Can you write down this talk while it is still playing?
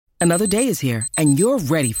Another day is here, and you're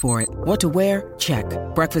ready for it. What to wear? Check.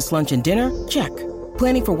 Breakfast, lunch, and dinner? Check.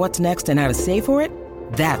 Planning for what's next and how to save for it?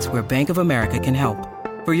 That's where Bank of America can help.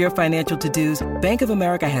 For your financial to-dos, Bank of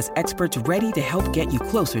America has experts ready to help get you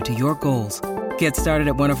closer to your goals. Get started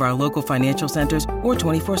at one of our local financial centers or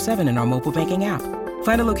 24/7 in our mobile banking app.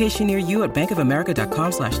 Find a location near you at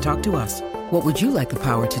bankofamerica.com/talktous. What would you like the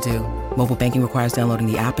power to do? Mobile banking requires downloading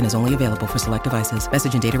the app and is only available for select devices.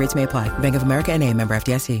 Message and data rates may apply. Bank of America N.A., member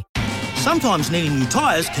FDIC. Sometimes needing new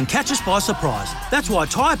tyres can catch us by surprise. That's why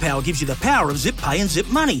Tyre Power gives you the power of Zip Pay and Zip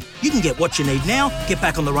Money. You can get what you need now, get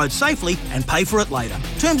back on the road safely and pay for it later.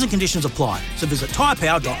 Terms and conditions apply. So visit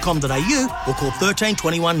tyrepower.com.au or call 13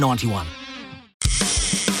 21 91.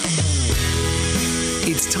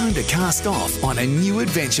 It's time to cast off on a new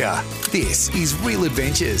adventure. This is Real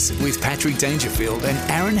Adventures with Patrick Dangerfield and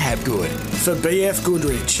Aaron Habgood. For BF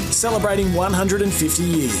Goodrich, celebrating 150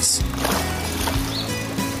 years.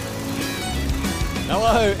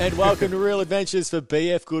 Hello and welcome to Real Adventures for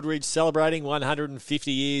BF Goodrich, celebrating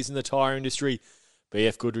 150 years in the tyre industry.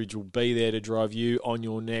 BF Goodrich will be there to drive you on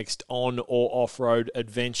your next on or off-road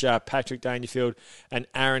adventure. Patrick Dangerfield and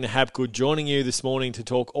Aaron Habgood joining you this morning to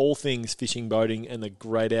talk all things fishing, boating and the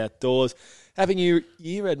great outdoors. Happy New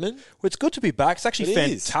Year, Edmund. Well, it's good to be back. It's actually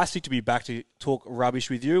fantastic to be back to talk rubbish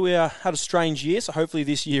with you. We had a strange year, so hopefully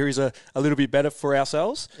this year is a little bit better for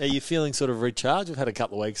ourselves. Are you feeling sort of recharged? We've had a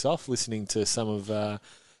couple of weeks off listening to some of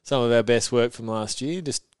our best work from last year.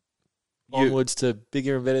 Just onwards to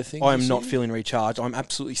bigger and better things. I am not feeling recharged. I'm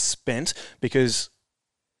absolutely spent because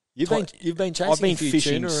you've been chasing. I've been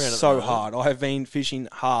fishing so hard. I have been fishing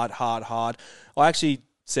hard. I actually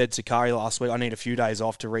said to Kari last week, I need a few days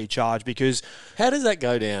off to recharge because... How does that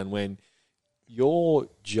go down when your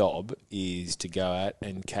job is to go out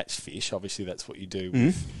and catch fish? Obviously, that's what you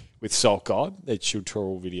do with Salt God. That's your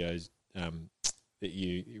tutorial videos that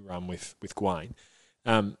you run with Gwayne.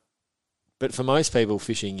 But for most people,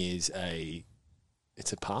 fishing it's a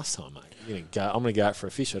pastime, mate. I'm going to go out for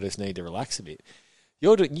a fish. I just need to relax a bit.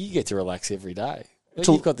 You get to relax every day.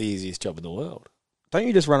 You've got the easiest job in the world. Don't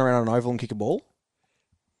you just run around an oval and kick a ball?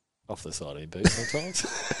 Off the side of your boot sometimes.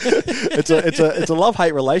 It's a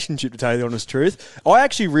love-hate relationship, to tell you the honest truth. I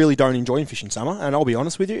actually really don't enjoy fishing summer, and I'll be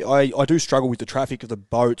honest with you. I do struggle with the traffic of the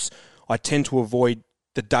boats. I tend to avoid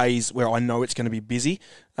the days where I know it's going to be busy.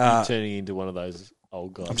 You're turning into one of those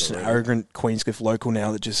old guys. I'm just an arrogant Queenscliff local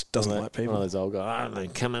now that just doesn't like people. One of those old guys. They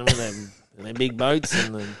come in with their big boats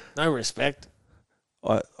and no respect.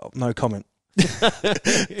 No comment.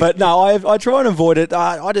 But no, I try and avoid it.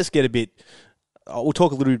 I just get a bit... We'll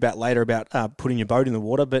talk a little bit about later about putting your boat in the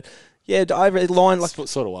water, but yeah, I line like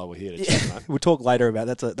that's sort of why we're here to chat, mate. We'll talk later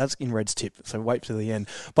about that's in Red's tip, so wait till the end.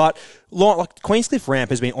 But like Queenscliff Ramp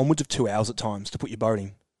has been onwards of 2 hours at times to put your boat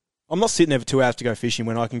in. I'm not sitting there for 2 hours to go fishing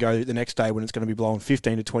when I can go the next day when it's going to be blowing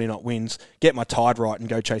 15 to 20 knot winds, get my tide right, and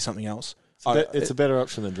go chase something else. It's a better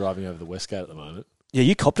option than driving over the Westgate at the moment. Yeah,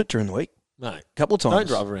 you copped it during the week, mate, a couple of times. Don't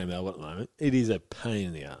drive around Melbourne at the moment. It is a pain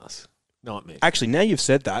in the ass, nightmare. Actually, now you've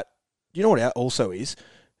said that. You know what it also is?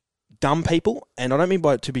 Dumb people, and I don't mean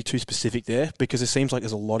by it to be too specific there, because it seems like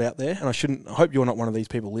there's a lot out there, and I hope you're not one of these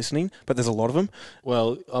people listening, but there's a lot of them.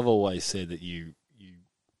 Well, I've always said that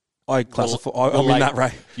I'm in that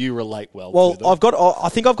right. You relate well. Well, to them. I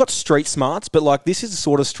think I've got street smarts, but like this is the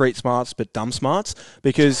sort of street smarts, but dumb smarts,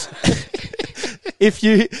 because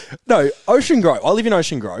Ocean Grove. I live in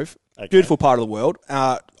Ocean Grove, beautiful part of the world.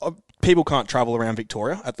 People can't travel around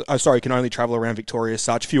Victoria. Can only travel around Victoria as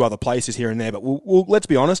such. A few other places here and there, but we'll let's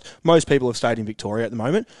be honest. Most people have stayed in Victoria at the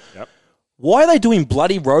moment. Yep. Why are they doing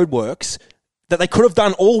bloody roadworks that they could have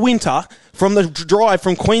done all winter from the drive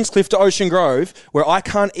from Queenscliff to Ocean Grove, where I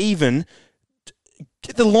can't even...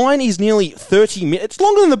 The line is nearly 30 minutes. It's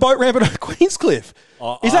longer than the boat ramp at Queenscliff.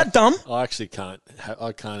 Is that dumb? I actually can't.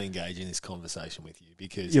 I can't engage in this conversation with you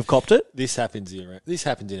because you've copped it. This happens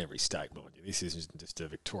in every state, mind you. This isn't just a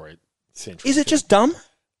Victoria central. Is it just dumb?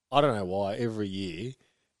 I don't know why. Every year,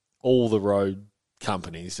 all the road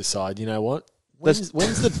companies decide. You know what? When's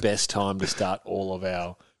the best time to start all of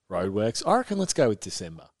our roadworks? I reckon let's go with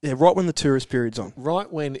December. Yeah, right when the tourist period's on.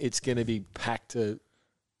 Right when it's going to be packed to.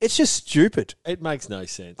 It's just stupid. It makes no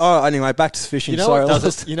sense. Oh, anyway, back to fishing. You know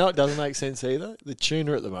what doesn't make sense either? The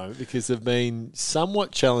tuna at the moment, because they've been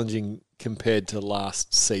somewhat challenging compared to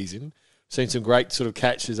last season. Seen some great sort of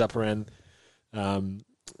catches up around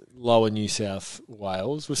lower New South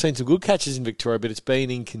Wales. We've seen some good catches in Victoria, but it's been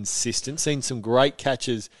inconsistent. Seen some great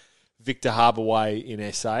catches Victor Harbour Way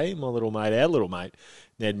in SA. Our little mate,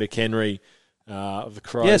 Ned McHenry of the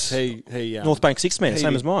Crows. Yes, he North Bank 6 man,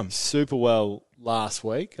 same as mine. Super well last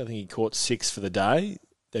week. I think he caught 6 for the day.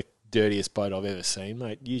 The dirtiest boat I've ever seen,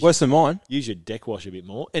 mate. Worse than mine. Use your deck wash a bit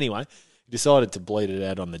more. Anyway, decided to bleed it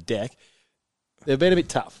out on the deck. They've been a bit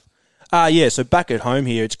tough. Yeah, so back at home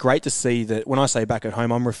here, it's great to see that when I say back at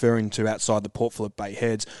home, I'm referring to outside the Port Phillip Bay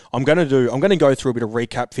Heads. I'm going to go through a bit of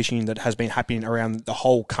recap fishing that has been happening around the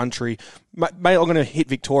whole country. Mate, I'm going to hit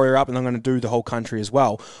Victoria up and I'm going to do the whole country as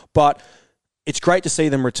well. But it's great to see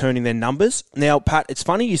them returning their numbers. Now, Pat, it's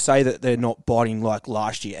funny you say that they're not biting like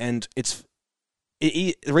last year, and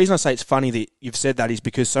the reason I say it's funny that you've said that is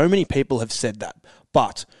because so many people have said that.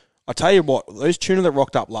 But I tell you what, those tuna that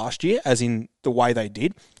rocked up last year, as in the way they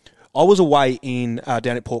did, I was away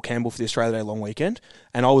down at Port Campbell for the Australia Day long weekend,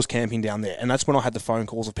 and I was camping down there. And that's when I had the phone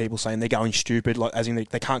calls of people saying they're going stupid, like as in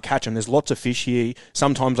they can't catch them. There's lots of fish here.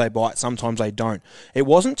 Sometimes they bite, sometimes they don't. It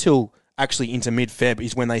wasn't till actually into mid-Feb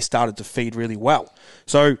is when they started to feed really well.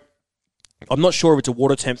 So I'm not sure if it's a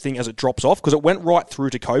water temp thing as it drops off, because it went right through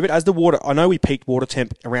to COVID. As the water, I know we peaked water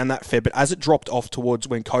temp around that Feb, but as it dropped off towards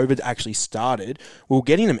when COVID actually started, we were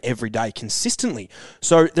getting them every day consistently.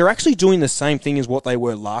 So they're actually doing the same thing as what they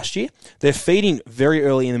were last year. They're feeding very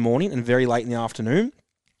early in the morning and very late in the afternoon.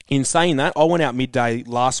 In saying that, I went out midday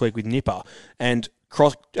last week with Nipper and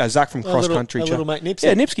Zach from Cross Country. Little mate Nipsky.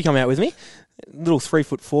 Yeah, Nipsky come out with me. Little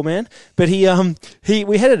 3'4" man. But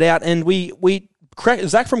we headed out and we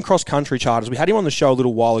Zach from Cross Country Charters, we had him on the show a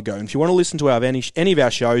little while ago, and if you want to listen to any of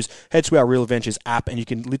our shows, head to our Real Adventures app, and you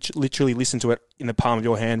can literally listen to it in the palm of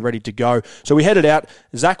your hand, ready to go. So we headed out.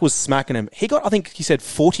 Zach was smacking him. He got, I think he said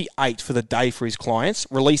 48 for the day for his clients,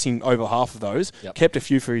 releasing over half of those, kept a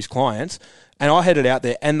few for his clients, and I headed out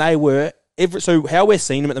there, and they were... So how we're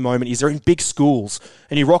seeing them at the moment is they're in big schools,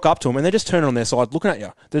 and you rock up to them, and they're just turning on their side looking at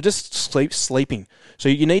you. They're just sleeping. So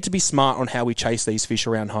you need to be smart on how we chase these fish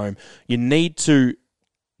around home. You need to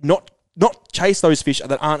not chase those fish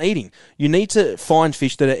that aren't eating. You need to find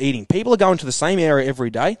fish that are eating. People are going to the same area every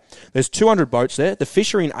day. There's 200 boats there. The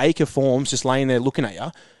fish are in acre forms just laying there looking at you.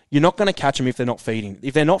 You're not going to catch them if they're not feeding.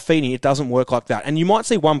 If they're not feeding, it doesn't work like that. And you might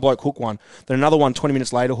see one bloke hook one, then another one 20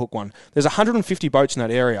 minutes later hook one. There's 150 boats in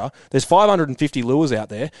that area. There's 550 lures out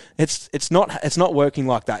there. It's not working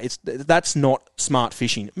like that. That's not smart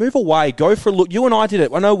fishing. Move away. Go for a look. You and I did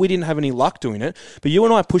it. I know we didn't have any luck doing it, but you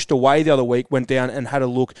and I pushed away the other week, went down and had a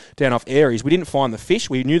look down off Aries. We didn't find the fish.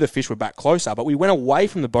 We knew the fish were back closer, but we went away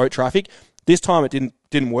from the boat traffic. This time it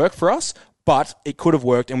didn't work for us. But it could have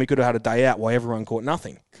worked, and we could have had a day out while everyone caught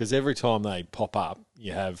nothing. Because every time they pop up,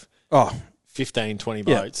 you have 15, 20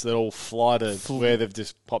 boats that all fly to where they've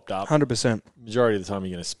just popped up. 100%. Majority of the time,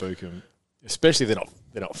 you're going to spook them, especially if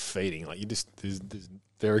they're not feeding. Like there's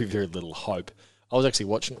very, very little hope. I was actually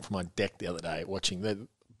watching it from my deck the other day, watching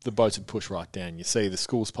the boats would push right down. You see the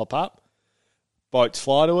schools pop up, boats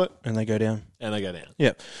fly to it, and they go down.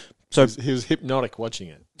 Yeah. So he was hypnotic watching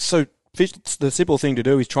it. So fish, the simple thing to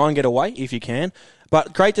do is try and get away if you can.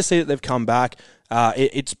 But great to see that they've come back.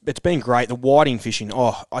 It's been great. The whiting fishing,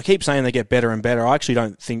 I keep saying they get better and better. I actually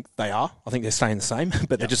don't think they are. I think they're staying the same,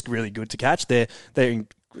 but they're just really good to catch. They're in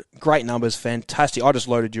great numbers, fantastic. I just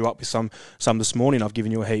loaded you up with some this morning. I've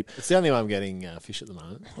given you a heap. It's the only way I'm getting fish at the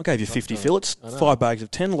moment. I gave you 50 fillets, 5 bags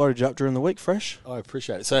of 10, loaded you up during the week, fresh. I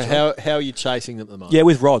appreciate it. So how are you chasing them at the moment? Yeah,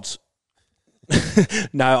 with rods.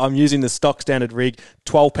 No, I'm using the stock standard rig,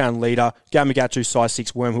 12-pound leader, Gamakatsu size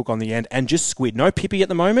 6 worm hook on the end, and just squid. No pippy at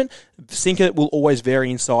the moment. Sinker will always vary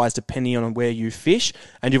in size depending on where you fish.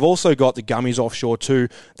 And you've also got the gummies offshore too.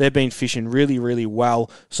 They've been fishing really, really well.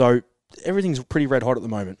 So everything's pretty red hot at the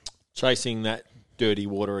moment. Chasing that dirty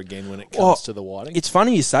water again when it comes to the whiting? It's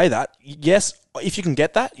funny you say that. Yes, if you can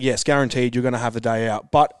get that, yes, guaranteed you're going to have the day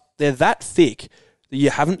out. But they're that thick that you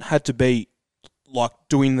haven't had to be like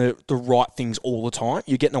doing the right things all the time.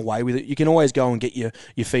 You're getting away with it. You can always go and get your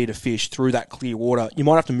feed of fish through that clear water. You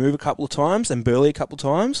might have to move a couple of times and burley a couple of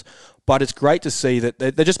times, but it's great to see that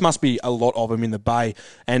there just must be a lot of them in the bay.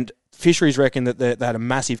 And fisheries reckon that they had a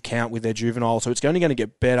massive count with their juveniles, so it's only going to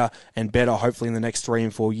get better and better, hopefully, in the next 3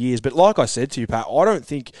 and 4 years. But like I said to you, Pat, I don't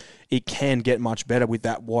think it can get much better with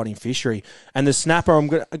that whiting fishery. And the snapper,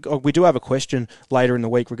 we do have a question later in the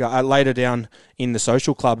week, later down in the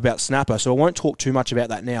social club about snapper, so I won't talk too much about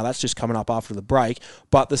that now. That's just coming up after the break.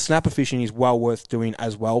 But the snapper fishing is well worth doing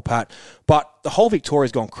as well, Pat. But the whole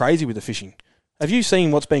Victoria's gone crazy with the fishing. Have you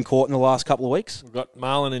seen what's been caught in the last couple of weeks? We've got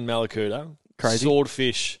marlin in Malakuta. Crazy.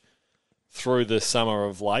 Swordfish through the summer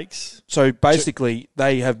of lakes. So basically,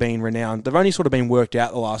 they have been renowned. They've only sort of been worked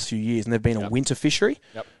out the last few years, and they've been a winter fishery.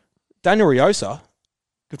 Yep. Daniel Riosa,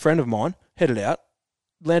 good friend of mine, headed out,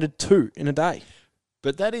 landed 2 in a day.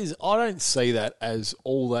 But I don't see that as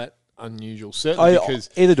all that unusual, certainly because...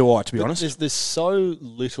 Either do I, to be honest. There's so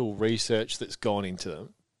little research that's gone into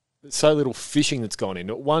them. so little fishing that's gone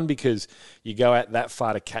into it. One, because you go out that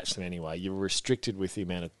far to catch them anyway. You're restricted with the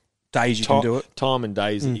amount of days you can do it. Time and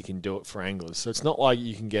days that you can do it for anglers. So it's not like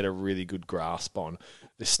you can get a really good grasp on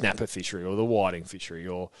the snapper fishery or the whiting fishery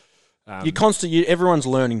or... everyone's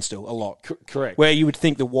learning still a lot. Correct. Where you would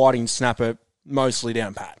think the whiting snapper mostly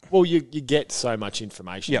down pat. Well, you get so much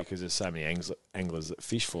information because there's so many anglers that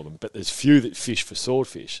fish for them, but there's few that fish for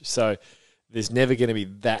swordfish. So there's never going to be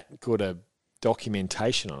that good a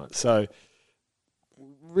documentation on it. So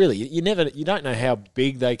really, you don't know how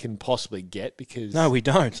big they can possibly get because... No, we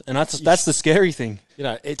don't. And that's the scary thing.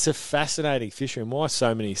 It's a fascinating fishery, and why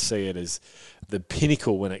so many see it as the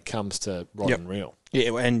pinnacle when it comes to rod and reel.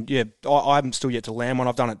 Yeah, and I'm still yet to land one.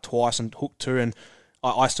 I've done it twice and hooked two, and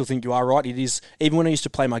I still think you are right. It is, even when I used to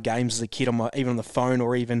play my games as a kid, even on the phone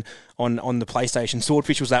or even on the PlayStation,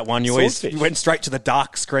 swordfish was that one. You went straight to the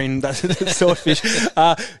dark screen, swordfish.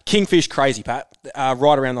 Kingfish, crazy, Pat.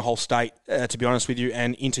 Right around the whole state, to be honest with you,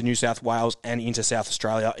 and into New South Wales and into South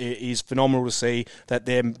Australia. It is phenomenal to see that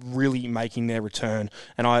they're really making their return.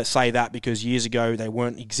 And I say that because years ago they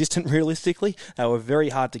weren't existent realistically. They were very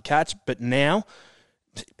hard to catch, but now...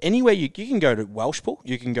 Anywhere you can go to Welshpool,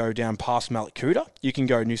 you can go down past Malakuta, you can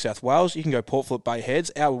go New South Wales, you can go Port Phillip Bay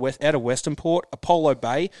Heads, out of Western Port, Apollo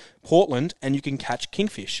Bay, Portland, and you can catch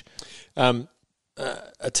kingfish. A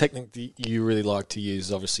technique that you really like to use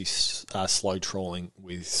is obviously slow trawling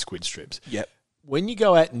with squid strips. Yep. When you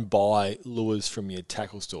go out and buy lures from your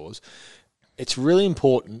tackle stores, it's really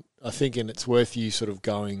important, I think, and it's worth you sort of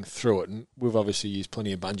going through it. And we've obviously used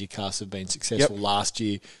plenty of bungee casts that have been successful last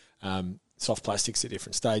year. Soft plastics at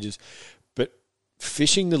different stages, but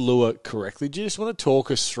fishing the lure correctly. Do you just want to talk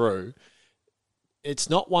us through? It's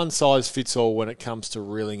not one size fits all when it comes to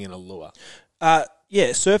reeling in a lure.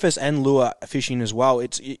 Surface and lure fishing as well.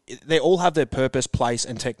 They all have their purpose, place,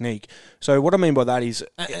 and technique. So what I mean by that is,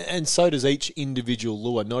 and so does each individual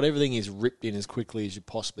lure. Not everything is ripped in as quickly as you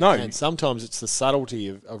possibly can. Sometimes it's the subtlety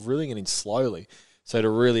of reeling it in slowly, so to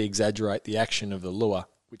really exaggerate the action of the lure,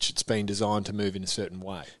 which it's been designed to move in a certain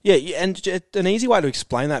way. Yeah, and an easy way to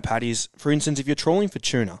explain that, Pat, is, for instance, if you're trawling for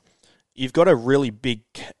tuna, you've got a really big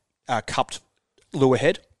cupped lure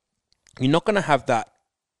head. You're not going to have that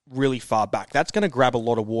really far back. That's going to grab a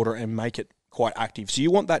lot of water and make it quite active. So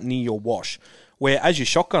you want that near your wash, where as your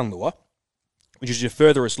shotgun lure, which is your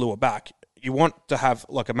furthest lure back, you want to have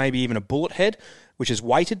maybe even a bullet head, which is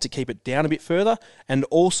weighted to keep it down a bit further. And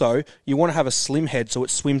also, you want to have a slim head so it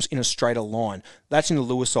swims in a straighter line. That's in the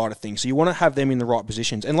lure side of things. So you want to have them in the right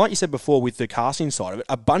positions. And like you said before with the casting side of it,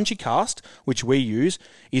 a bungee cast, which we use,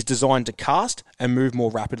 is designed to cast and move more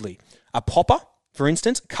rapidly. A popper, for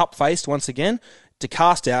instance, cup-faced once again, to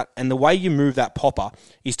cast out. And the way you move that popper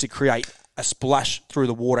is to create a splash through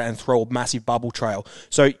the water and throw a massive bubble trail.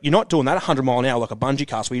 So you're not doing that 100 mile an hour like a bungee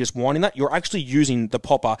cast where you're just winding that. You're actually using the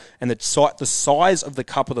popper and the size of the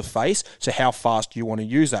cup of the face to how fast you want to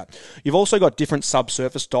use that. You've also got different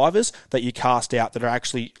subsurface divers that you cast out that are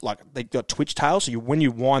actually they've got twitch tails. So when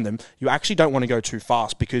you wind them, you actually don't want to go too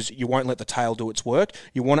fast because you won't let the tail do its work.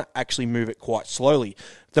 You want to actually move it quite slowly.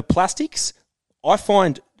 The plastics, I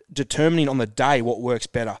find determining on the day what works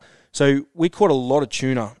better. So we caught a lot of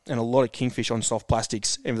tuna and a lot of kingfish on soft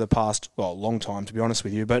plastics over the past, long time, to be honest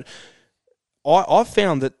with you. But I've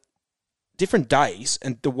found that different days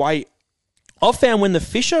and the way... I've found when the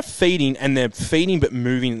fish are feeding and they're feeding but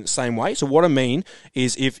moving in the same way. So what I mean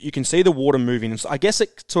is if you can see the water moving, I guess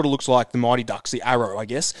it sort of looks like the Mighty Ducks, the arrow, I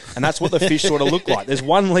guess. And that's what the fish sort of look like. There's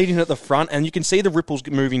one leading at the front and you can see the ripples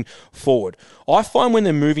moving forward. I find when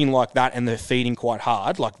they're moving like that and they're feeding quite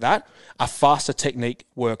hard like that, a faster technique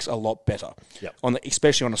works a lot better,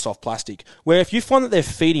 especially on a soft plastic. Where if you find that they're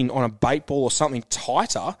feeding on a bait ball or something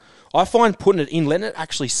tighter, I find putting it in, letting it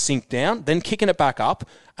actually sink down, then kicking it back up,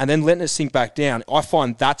 and then letting it sink back down. I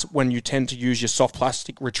find that's when you tend to use your soft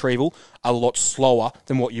plastic retrieval a lot slower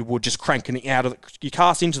than what you would just cranking it out of you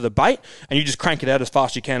cast into the bait, and you just crank it out as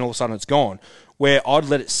fast as you can, all of a sudden it's gone. Where I'd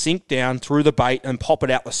let it sink down through the bait and pop it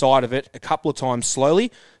out the side of it a couple of times slowly,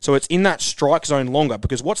 so it's in that strike zone longer,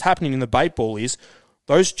 because what's happening in the bait ball is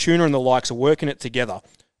those tuna and the likes are working it together.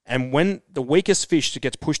 And when the weakest fish that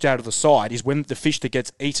gets pushed out of the side is when the fish that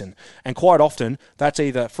gets eaten. And quite often, that's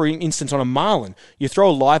either, for instance, on a marlin. You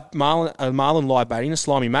throw a marlin live baiting, a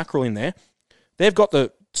slimy mackerel in there. They've got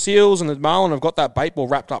the seals and the marlin have got that bait ball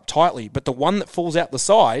wrapped up tightly. But the one that falls out the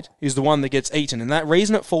side is the one that gets eaten. And that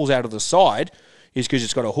reason it falls out of the side is because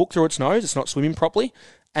it's got a hook through its nose. It's not swimming properly.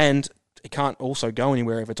 And it can't also go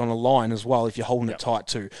anywhere if it's on a line as well, if you're holding it tight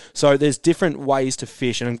too. So there's different ways to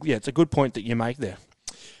fish. And yeah, it's a good point that you make there.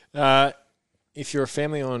 if you're a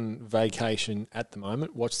family on vacation at the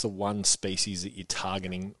moment, what's the one species that you're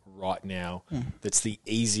targeting right now that's the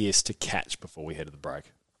easiest to catch before we head to the break?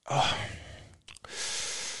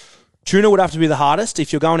 Tuna would have to be the hardest.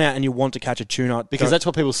 If you're going out and you want to catch a tuna, Because that's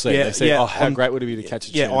what people see. Yeah, they say, yeah, how great would it be to catch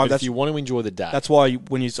a tuna? But if you want to enjoy the day. That's why I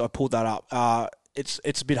pulled that up, it's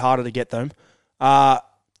a bit harder to get them.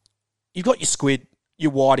 You've got your squid,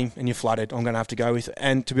 your whiting, and your flathead. I'm going to have to go with,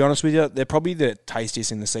 and to be honest with you, they're probably the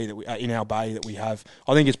tastiest in the sea that we in our bay that we have.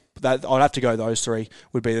 I think I'd have to go. Those three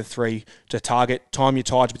would be the three to target. Time your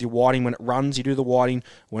tides with your whiting. When it runs, you do the whiting.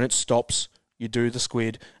 When it stops, you do the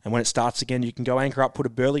squid, and when it starts again, you can go anchor up, put a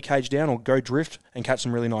burley cage down, or go drift and catch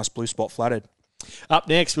some really nice blue spot flathead. Up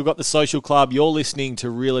next, we've got the Social Club. You're listening to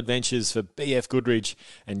Real Adventures for BF Goodrich.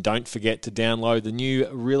 And don't forget to download the new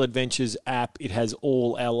Real Adventures app. It has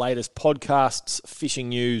all our latest podcasts, fishing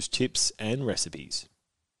news, tips, and recipes.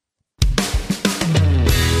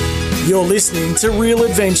 You're listening to Real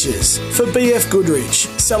Adventures for BF Goodrich,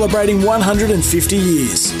 celebrating 150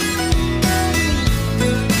 years.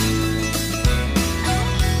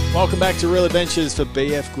 Welcome back to Real Adventures for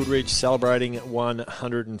BF Goodrich, celebrating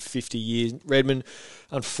 150 years. Redmond,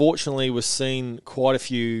 unfortunately, we're seeing quite a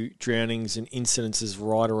few drownings and incidences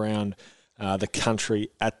right around the country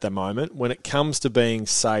at the moment. When it comes to being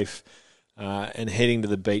safe and heading to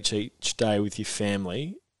the beach each day with your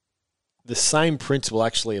family, the same principle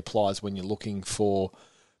actually applies when you're looking for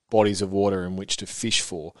bodies of water in which to fish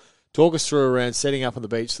for. Talk us through around setting up on the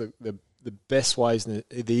beach, the best ways and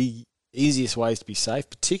the easiest ways to be safe,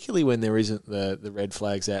 particularly when there isn't the red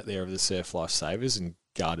flags out there of the surf lifesavers and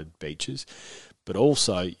guarded beaches. But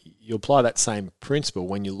also, you apply that same principle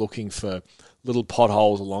when you're looking for little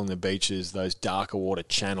potholes along the beaches, those darker water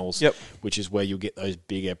channels, which is where you'll get those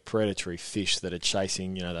bigger predatory fish that are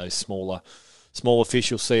chasing, those smaller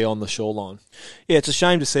fish you'll see on the shoreline. Yeah, it's a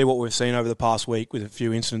shame to see what we've seen over the past week with a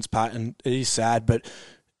few incidents, Pat, and it is sad, but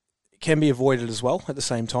it can be avoided as well at the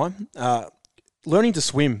same time. Learning to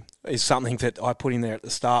swim is something that I put in there at the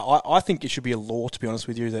start. I think it should be a law, to be honest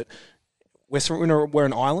with you, that we're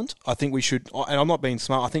an island. I think we should, and I'm not being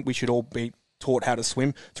smart, I think we should all be taught how to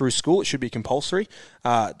swim through school. It should be compulsory.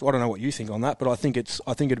 I don't know what you think on that, but I think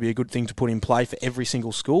it'd be a good thing to put in play for every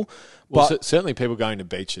single school. Well, certainly people going to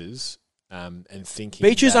beaches and thinking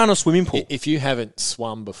beaches aren't a swimming pool. If you haven't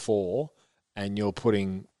swum before and you're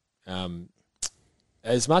putting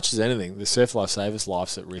as much as anything, the surf lifesavers'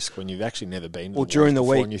 life's at risk when you've actually never been to during the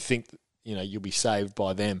week, and you think you'll be saved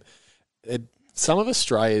by them. Some of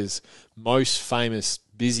Australia's most famous,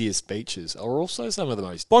 busiest beaches are also some of the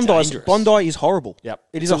most dangerous. Bondi is horrible. Yep.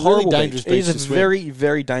 It is a horrible really dangerous beach. It is a very,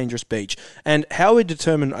 very dangerous beach. And how we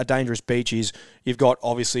determine a dangerous beach is you've got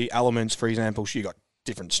obviously elements. For example, you've got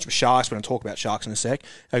different sharks. We're going to talk about sharks in a sec.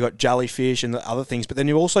 You've got jellyfish and the other things, but then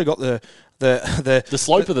you've also got the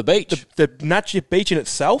slope of the beach, the natural beach in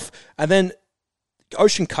itself, and then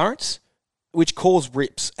ocean currents, which cause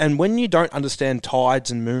rips. And when you don't understand tides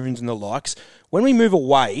and moons and the likes, when we move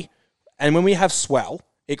away and when we have swell,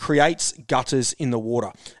 it creates gutters in the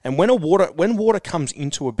water. And when water comes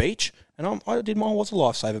into a beach, and I was a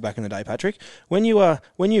lifesaver back in the day, Patrick. When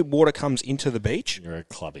water comes into the beach, you're a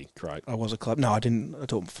clubby, great. I was a club. No, I didn't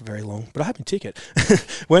talk for very long, but I had my ticket.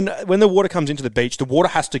 when the water comes into the beach, the water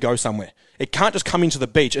has to go somewhere. It can't just come into the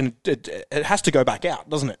beach, and it has to go back out,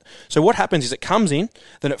 doesn't it? So what happens is it comes in,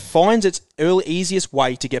 then it finds its easiest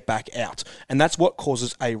way to get back out, and that's what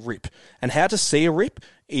causes a rip. And how to see a rip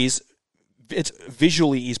is. It's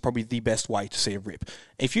visually is probably the best way to see a rip.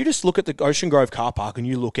 If you just look at the Ocean Grove car park and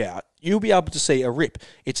you look out, you'll be able to see a rip.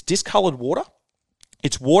 It's discoloured water.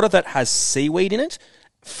 It's water that has seaweed in it,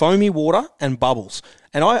 foamy water, and bubbles.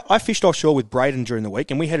 And I fished offshore with Braden during the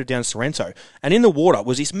week, and we headed down to Sorrento. And in the water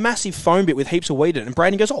was this massive foam bit with heaps of weed in it. And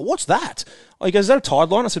Braden goes, "Oh, what's that?" He goes, "Is that a tide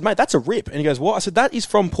line?" I said, "Mate, that's a rip." And he goes, "What?" I said, "That is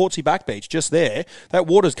from Portsea Back Beach, just there. That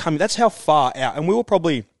water's coming. That's how far out." And we were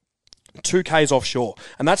probably 2 k's offshore,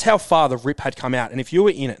 and that's how far the rip had come out. And if you were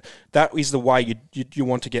in it, that is the way you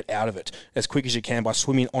want to get out of it as quick as you can by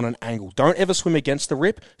swimming on an angle. Don't ever swim against the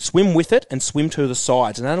rip. Swim with it and swim to the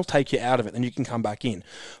sides, and that'll take you out of it. Then you can come back in.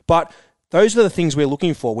 But those are the things we're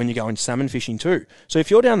looking for when you're going salmon fishing too. So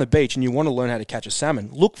if you're down the beach and you want to learn how to catch a salmon,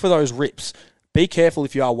 look for those rips. Be careful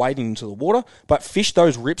if you are wading into the water, but fish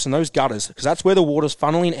those rips and those gutters, because that's where the water's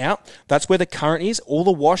funneling out. That's where the current is. All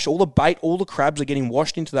the wash, all the bait, all the crabs are getting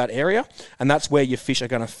washed into that area, and that's where your fish are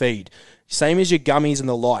going to feed. Same as your gummies and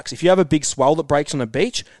the likes. If you have a big swell that breaks on a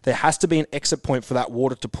beach, there has to be an exit point for that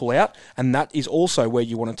water to pull out, and that is also where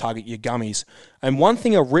you want to target your gummies. And one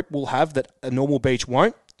thing a rip will have that a normal beach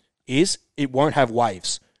won't is it won't have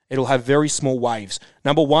waves. It'll have very small waves.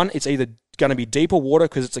 Number one, it's either going to be deeper water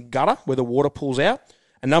because it's a gutter where the water pulls out.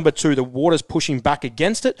 And number 2, the water's pushing back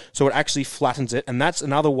against it, so it actually flattens it. And that's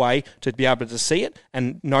another way to be able to see it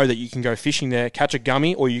and know that you can go fishing there, catch a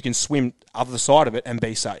gummy, or you can swim other side of it and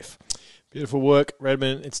be safe. Beautiful work,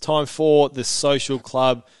 Redmond. It's time for the social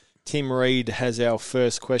club. Tim Reed has our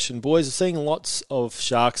first question. Boys, are seeing lots of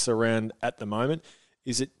sharks around at the moment.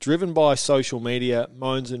 Is it driven by social media,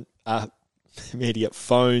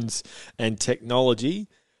 phones and technology,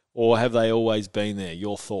 or have they always been there?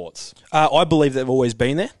 Your thoughts? I believe they've always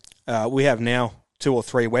been there. We have now 2 or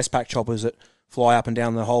 3 Westpac choppers that fly up and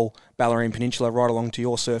down the whole Bellarine Peninsula, right along to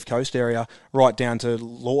your Surf Coast area, right down to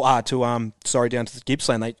down to the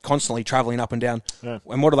Gippsland. They constantly travelling up and down. Yeah.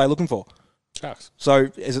 And what are they looking for? Sharks. So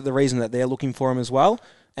is it the reason that they're looking for them as well?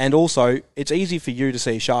 And also, it's easy for you to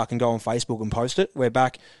see a shark and go on Facebook and post it, where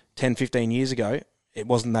back 10, 15 years ago, it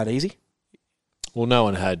wasn't that easy. Well, no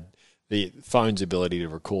one had the phone's ability to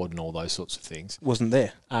record and all those sorts of things. Wasn't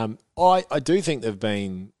there. I do think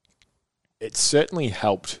it's certainly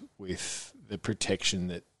helped with the protection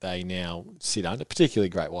that they now sit under, particularly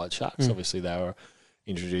great white sharks. Obviously, they were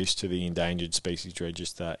introduced to the Endangered Species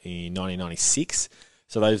Register in 1996.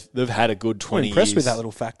 So they've had a good 20 years. I'm impressed with that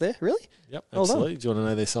little fact there, really? Yep, absolutely. Do you want to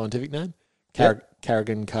know their scientific name?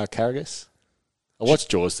 Carrigan carcaragus. I watched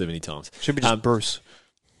Jaws too many times. Should be just Bruce.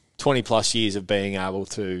 20 plus years of being able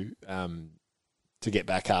to get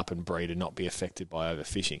back up and breed and not be affected by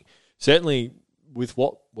overfishing. Certainly with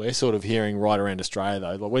what we're sort of hearing right around Australia,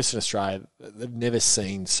 though, like Western Australia, they've never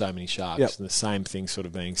seen so many sharks. Yep. And the same thing sort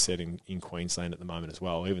of being said in Queensland at the moment as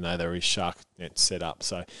well, even though there is shark nets set up.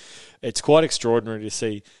 So it's quite extraordinary to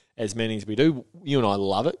see as many as we do. You and I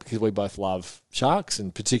love it because we both love sharks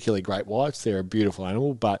and particularly great whites. They're a beautiful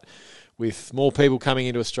animal, but with more people coming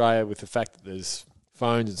into Australia, with the fact that there's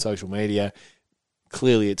phones and social media,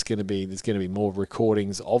 clearly there's going to be more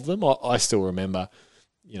recordings of them. I still remember,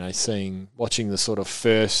 watching the sort of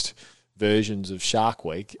first versions of Shark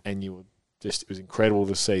Week, and it was incredible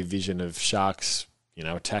to see vision of sharks,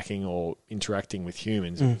 attacking or interacting with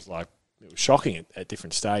humans. It was shocking at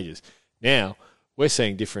different stages. Now we're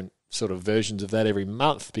seeing different sort of versions of that every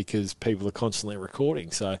month because people are constantly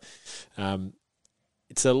recording. So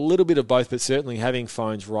it's a little bit of both, but certainly having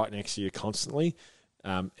phones right next to you constantly,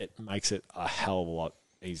 it makes it a hell of a lot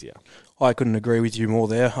easier. I couldn't agree with you more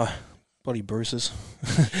there. Bloody Bruce's.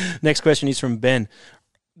 Next question is from Ben.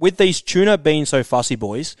 With these tuna being so fussy,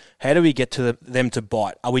 boys, how do we get to them to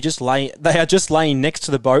bite? They are just laying next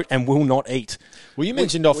to the boat and will not eat. Well, you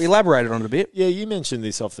mentioned we elaborated on it a bit. Yeah, you mentioned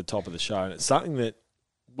this off the top of the show, and it's something that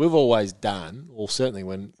we've always done, or certainly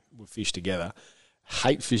when we fish together,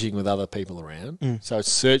 hate fishing with other people around. So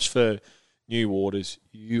it's search for new waters.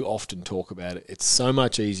 You often talk about it. It's so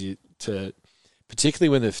much easier to, particularly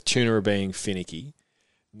when the tuna are being finicky,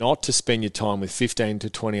 not to spend your time with 15 to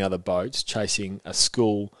 20 other boats chasing a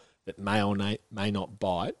school that may or may not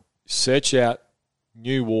bite. Search out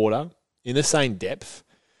new water in the same depth.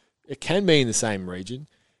 It can be in the same region,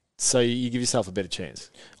 so you give yourself a better chance.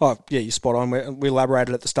 Oh, yeah, you're spot on. We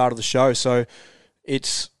elaborated at the start of the show, so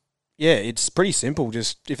it's pretty simple.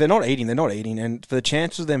 Just if they're not eating, they're not eating. And for the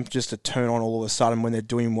chances of them just to turn on all of a sudden when they're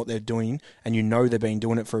doing what they're doing, and they've been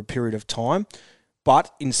doing it for a period of time.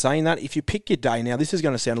 But in saying that, if you pick your day, now this is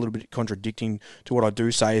going to sound a little bit contradicting to what I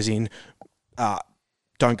do say, as in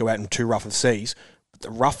don't go out in too rough of seas. But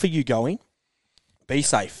the rougher you going, be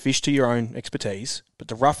safe, fish to your own expertise. But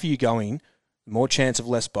the rougher you going, the more chance of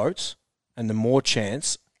less boats and the more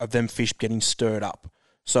chance of them fish getting stirred up.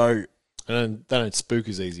 So and they don't spook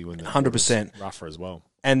as easy when they're 100% rougher as well.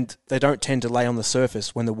 And they don't tend to lay on the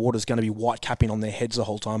surface when the water's going to be white capping on their heads the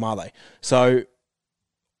whole time, are they? So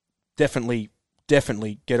definitely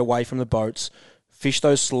get away from the boats. Fish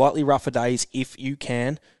those slightly rougher days if you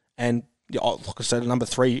can. And like I said, number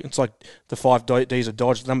 3, it's like the 5 Ds of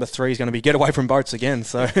Dodge. Number 3 is going to be get away from boats again.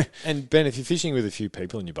 So, and Ben, if you're fishing with a few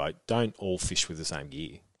people in your boat, don't all fish with the same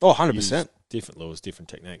gear. Oh, 100%. Use different lures, different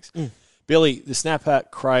techniques. Billy, the snapper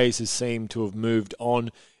craze has seemed to have moved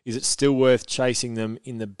on. Is it still worth chasing them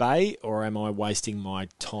in the bay, or am I wasting my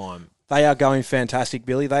time? They are going fantastic,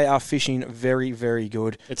 Billy. They are fishing very, very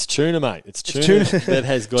good. It's tuna, mate. It's tuna that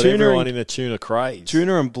has got everyone in a tuna craze.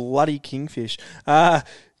 Tuna and bloody kingfish.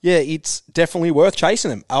 It's definitely worth chasing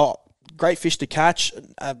them. Oh, great fish to catch.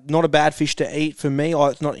 Not a bad fish to eat for me.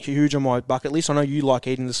 It's not huge on my bucket list. I know you like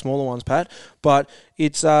eating the smaller ones, Pat. But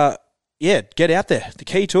it's, get out there. The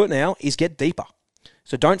key to it now is get deeper.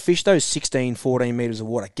 So don't fish those 16, 14 metres of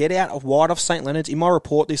water. Get out wide off St. Leonard's. In my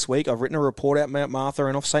report this week, I've written a report out Mount Martha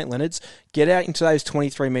and off St. Leonard's. Get out into those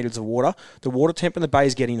 23 metres of water. The water temp in the bay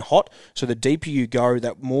is getting hot, so the deeper you go,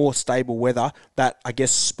 that more stable weather, that, I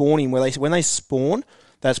guess, spawning, when they spawn,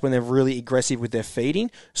 that's when they're really aggressive with their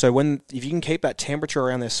feeding. So if you can keep that temperature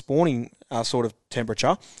around their spawning sort of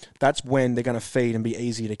temperature, that's when they're going to feed and be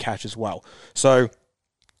easier to catch as well. So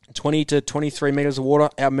 20 to 23 metres of water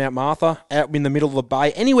out Mount Martha, out in the middle of the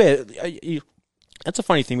bay, anywhere. That's a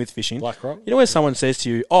funny thing with fishing. Black Rock? You know where someone says to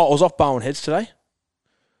you, I was off Bowen Heads today?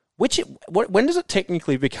 When does it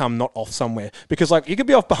technically become not off somewhere? Because you could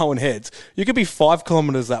be off Bowen Heads, you could be 5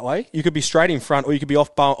 kilometres that way, you could be straight in front, or you could be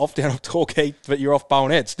off down off Torquay, but you're off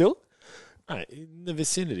Bowen Heads still. Right, in the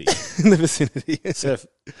vicinity. In the vicinity. So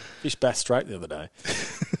fish Bass Strait the other day.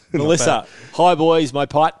 Melissa, hi boys. My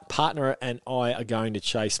partner and I are going to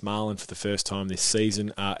chase marlin for the first time this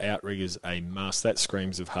season. Are outriggers a must? That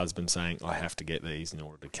screams of husband saying, I have to get these in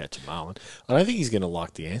order to catch a marlin. I don't think he's going to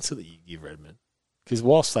like the answer that you give, Redmond. Because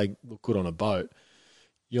whilst they look good on a boat,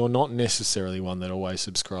 you're not necessarily one that always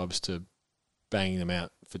subscribes to banging them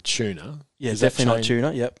out for tuna. Yeah, definitely not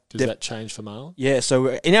tuna. Yep. Does that change for marlin? Yeah, so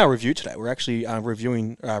in our review today, we're actually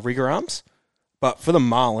reviewing rigger arms. But for the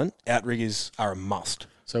marlin, outriggers are a must.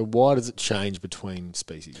 So why does it change between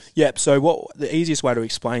species? Yep, so the easiest way to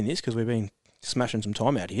explain this, because we've been smashing some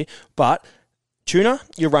time out here, but tuna,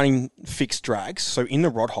 you're running fixed drags. So in the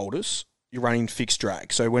rod holders, you're running fixed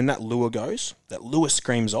drag. So when that lure goes, that lure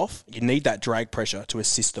screams off, you need that drag pressure to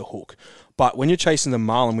assist the hook. But when you're chasing the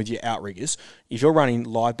marlin with your outriggers, if you're running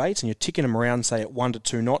live baits and you're ticking them around, say at 1 to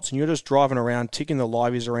 2 knots, and you're just driving around, ticking the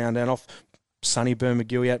liveys around and off sunny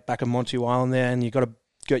Bermagui out back of Montu Island there, and you've got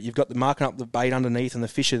the marking up the bait underneath and the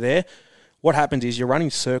fish are there, what happens is you're running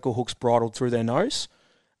circle hooks bridled through their nose,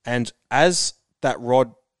 and as that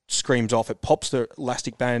rod screams off, it pops the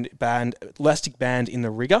elastic band in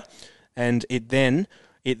the rigger, and it then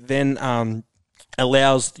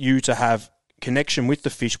allows you to have connection with the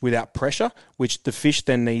fish without pressure, which the fish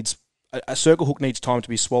then needs. A circle hook needs time to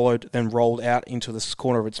be swallowed, then rolled out into the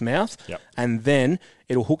corner of its mouth, and then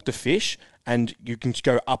it'll hook the fish, and you can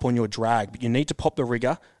go up on your drag. But you need to pop the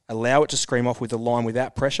rigger, allow it to scream off with the line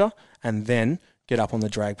without pressure, and then get up on the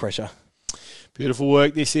drag pressure. Beautiful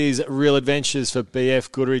work. This is Real Adventures for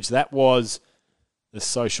BF Goodrich. That was the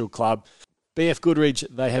Social Club. BF Goodrich,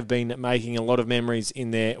 they have been making a lot of memories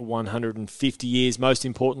in their 150 years, most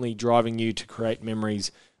importantly, driving you to create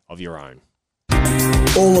memories of your own.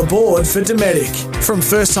 All aboard for Dometic. From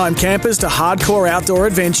first-time campers to hardcore outdoor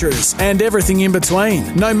adventurers and everything in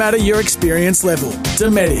between, no matter your experience level.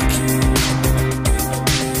 Dometic.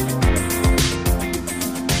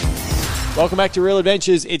 Welcome back to Real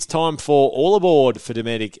Adventures. It's time for All Aboard for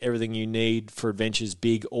Dometic. Everything you need for adventures,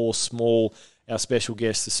 big or small. Our special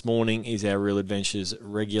guest this morning is our Real Adventures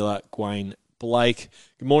regular, Gwayne Blake.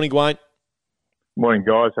 Good morning, Gwayne. Morning,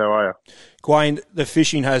 guys. How are you? Gwayne, the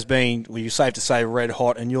fishing has been, well, you're safe to say, red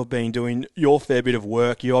hot, and you've been doing your fair bit of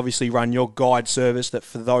work. You obviously run your guide service that,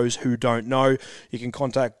 for those who don't know, you can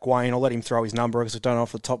contact Gwayne. I'll let him throw his number because I don't know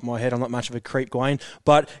off the top of my head. I'm not much of a creep, Gwayne.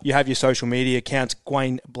 But you have your social media accounts,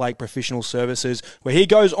 Gwayne Blake Professional Services, where he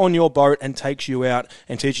goes on your boat and takes you out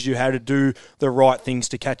and teaches you how to do the right things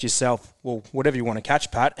to catch yourself, well, whatever you want to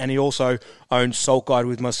catch, Pat. And he also owns Salt Guide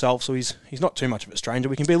with myself, so he's not too much of a stranger.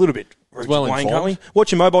 We can be a little bit rude to Gwayne, can't we?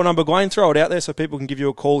 What's your mobile number, Gwayne? Throw it out there so people can give you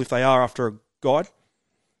a call if they are after a guide.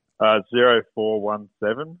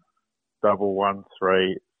 0417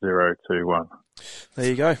 113 021. There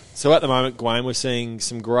you go. So at the moment, Gwayne, we're seeing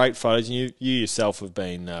some great photos. And you yourself have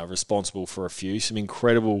been responsible for a few, some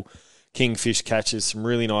incredible kingfish catches, some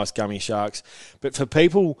really nice gummy sharks. But for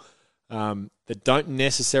people that don't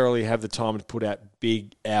necessarily have the time to put out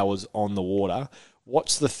big hours on the water,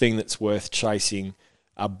 what's the thing that's worth chasing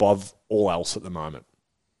above all else at the moment?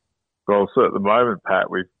 Well, so at the moment, Pat,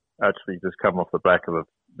 we've actually just come off the back of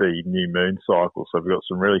the new moon cycle. So we've got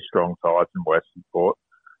some really strong tides in Western Port,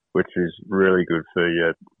 which is really good for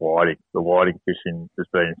your whiting. The whiting fishing has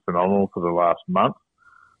been phenomenal for the last month.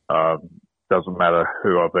 Doesn't matter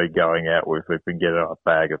who I've been going out with, we've been getting a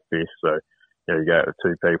bag of fish. So, you go out with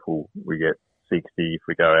 2 people, we get 60. If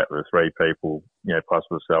we go out with 3 people, plus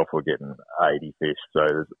myself, we're getting 80 fish. So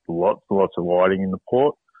there's lots of whiting in the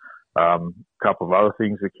port. A couple of other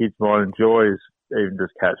things the kids might enjoy is even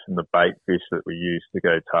just catching the bait fish that we use to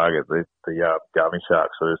go target the gummy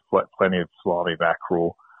sharks. So there's plenty of slimy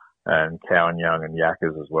mackerel and cow and young and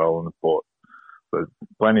yakkers as well in the port. So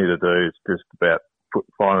plenty to do. It's just about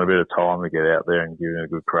finding a bit of time to get out there and giving it a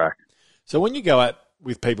good crack. So when you go out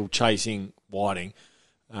with people chasing whiting,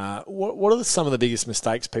 what are some of the biggest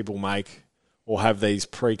mistakes people make, or have these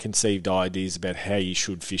preconceived ideas about how you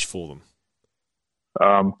should fish for them?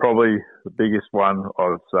 Probably the biggest one I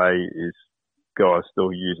would say is guys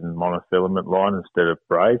still using monofilament line instead of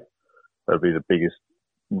braid. That'd be the biggest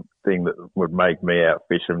thing that would make me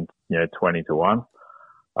outfish them, 20 to 1.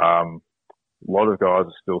 A lot of guys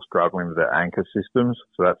are still struggling with their anchor systems,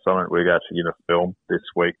 so that's something we're actually going to film this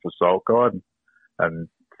week for Salt Guide and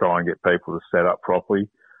try and get people to set up properly.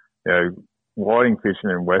 Whiting fishing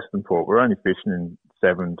in Western Port, we're only fishing in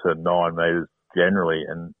 7 to 9 metres generally,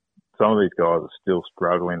 and some of these guys are still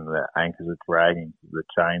struggling. Their anchors are dragging, the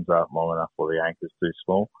chains aren't long enough or the anchor's too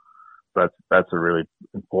small. That's a really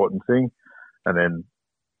important thing. And then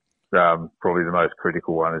probably the most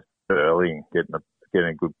critical one is burleying, getting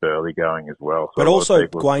a good burley going as well. So but also,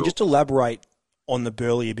 Gwayne, just elaborate on the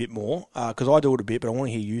burley a bit more, because I do it a bit, but I want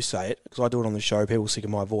to hear you say it, because I do it on the show. People are sick of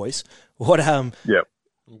my voice. Yep.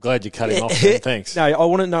 I'm glad you cut him off then. Thanks. No, I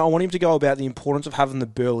want him to go about the importance of having the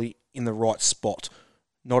burley in the right spot,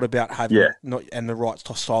 not about having and the right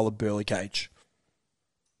style of burley cage.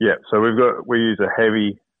 Yeah, so we use a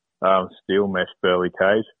heavy steel mesh burley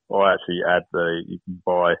cage. I actually add you can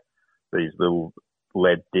buy these little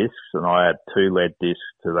lead discs, and I add 2 lead discs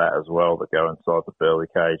to that as well that go inside the burley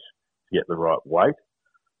cage to get the right weight.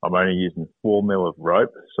 I'm only using 4 mil of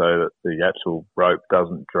rope so that the actual rope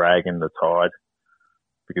doesn't drag in the tide,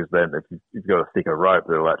 because then if you've got a thicker rope,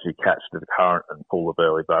 it'll actually catch the current and pull the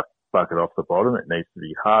burley bucket off the bottom. It needs to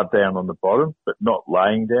be hard down on the bottom, but not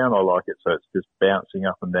laying down. I like it so it's just bouncing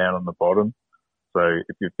up and down on the bottom. So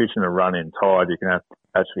if you're fishing a run-in tide, you can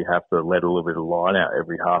actually have to let a little bit of line out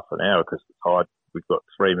every half an hour, because the tide, we've got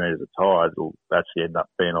 3 metres of tide, will actually end up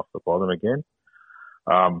being off the bottom again.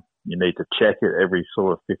 You need to check it every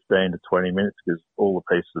sort of 15 to 20 minutes, because all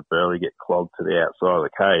the pieces of burley get clogged to the outside of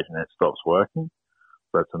the cage and it stops working.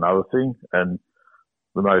 So that's another thing. And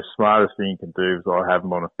the most smartest thing you can do is I have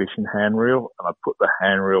them on a fishing handrail, and I put the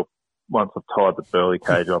handrail, once I've tied the burley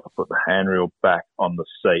cage off, I put the handrail back on the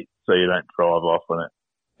seat so you don't drive off on it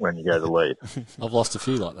when you go to lead. I've lost a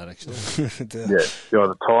few like that, actually. You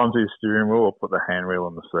either time to your steering wheel or put the handrail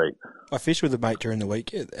on the seat. I fished with a mate during the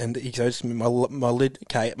week, and he goes to me, my lid,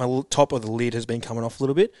 my top of the lid has been coming off a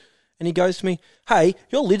little bit. And he goes to me, "Hey,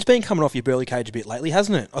 your lid's been coming off your burley cage a bit lately,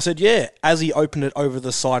 hasn't it?" I said, "Yeah," as he opened it over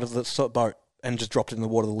the side of the boat and just dropped it in the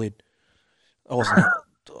water, the lid. I wasn't.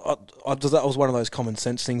 That was one of those common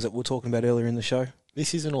sense things that we were talking about earlier in the show.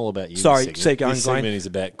 This isn't all about you. Sorry, this keep going, This segment Gwayne. is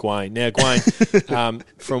about Gwayne. Now, Gwayne,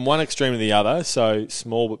 from one extreme to the other, so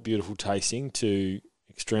small but beautiful tasting to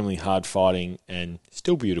extremely hard fighting and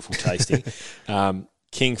still beautiful tasting.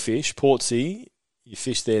 Kingfish, Portsea, you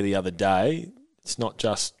fished there the other day. It's not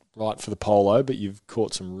just right for the polo, but you've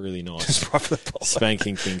caught some really nice Right for the polo.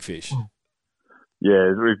 spanking kingfish.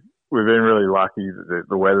 Yeah, we've been really lucky that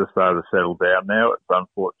the weather started to settle down now. It's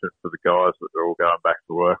unfortunate for the guys that they're all going back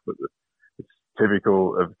to work, but it's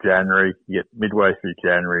typical of January. You get midway through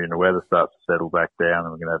January and the weather starts to settle back down,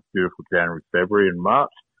 and we're going to have beautiful January, February and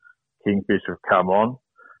March. Kingfish have come on,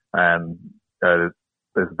 and there's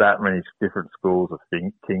that many different schools of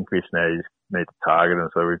kingfish now you need to target.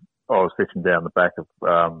 And so I was fishing down the back of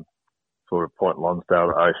sort of Point Lonsdale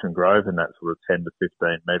to Ocean Grove in that sort of 10 to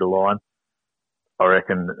 15 metre line. I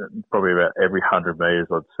reckon probably about every 100 metres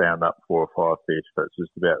I'd sound up 4 or 5 fish, but it's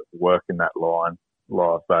just about working that line,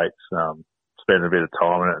 live baits, spending a bit of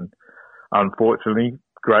time on it. And unfortunately,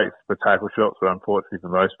 great for tackle shots, but unfortunately for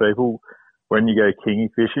most people, when you go kingy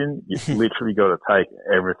fishing, you've literally got to take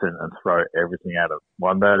everything and throw everything at them.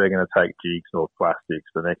 One day they're going to take jigs or plastics.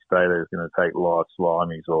 The next day they're going to take live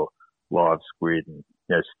slimies or live squid and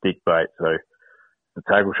stick bait. So the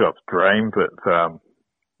tackle shop's dream, but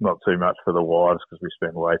not too much for the wives because we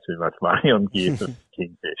spend way too much money on gear for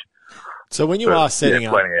kingfish. So when you are setting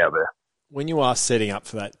up, plenty out there. When you are setting up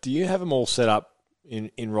for that, do you have them all set up in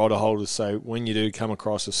rodder holders so when you do come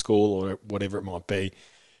across a school or whatever it might be,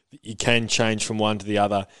 you can change from one to the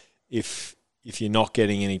other if you're not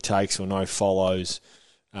getting any takes or no follows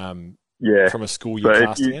from a school you're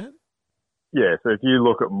casting at? Yeah, so if you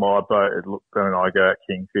look at my boat, when I go out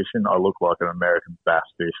kingfishing, I look like an American bass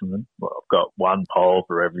fisherman. I've got one pole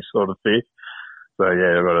for every sort of fish. So,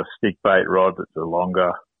 yeah, I've got a stick bait rod that's a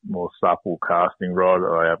longer, more supple casting rod.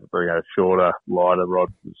 I have a shorter, lighter rod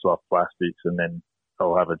with soft plastics, and then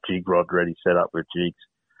I'll have a jig rod ready set up with jigs.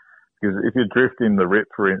 Because if you're drifting the rip,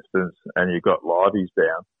 for instance, and you've got liveys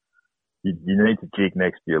down, you need to jig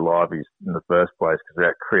next to your liveys in the first place because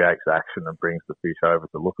that creates action and brings the fish over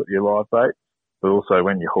to look at your live bait. But also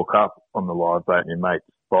when you hook up on the live bait and your mate's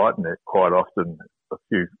biting it, quite often a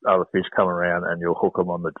few other fish come around and you'll hook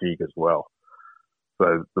them on the jig as well.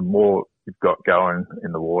 So the more you've got going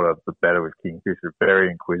in the water, the better with kingfish. They're very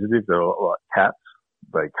inquisitive. They're like cats.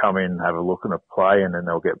 They come in, have a look and a play, and then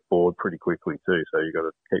they'll get bored pretty quickly too. So you've got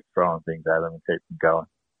to keep throwing things at them and keep them going.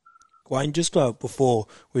 Wayne, just before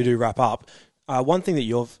we do wrap up, one thing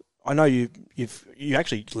that I know you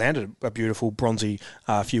actually landed a beautiful bronzy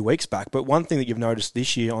a few weeks back, but one thing that you've noticed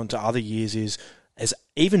this year onto other years is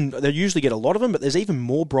even they usually get a lot of them, but there's even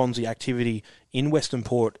more bronzy activity in Western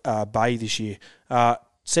Port Bay this year.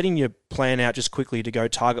 Setting your plan out just quickly to go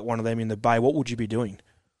target one of them in the bay, what would you be doing?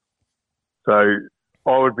 So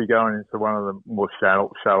I would be going into one of the more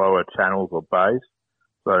shallower channels or bays.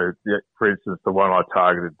 So, for instance, the one I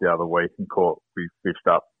targeted the other week and caught, we fished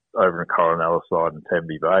up over in Coronella side in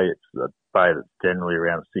Tenby Bay. It's a bay that's generally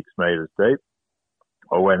around 6 metres deep.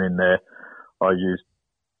 I went in there. I used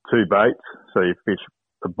 2 baits. So you fish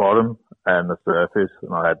the bottom and the surface,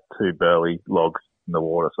 and I had 2 burley logs in the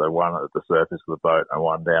water. So one at the surface of the boat and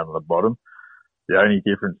one down at the bottom. The only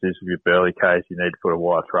difference is with your burley cage, you need to put a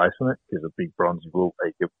wire trace on it because a big bronzy will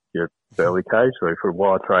eat your burley cage. So you put a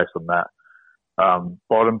wire trace on that.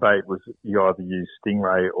 Bottom bait was you either use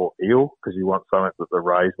stingray or eel because you want something that the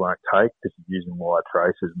rays won't take because you're using wire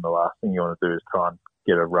traces, and the last thing you want to do is try and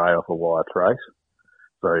get a ray off a wire trace.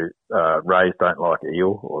 So rays don't like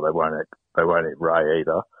eel, or they won't eat ray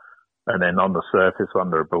either. And then on the surface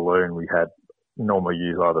under a balloon, we had normally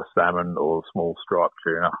use either salmon or small striped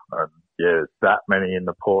tuna. And yeah, there's that many in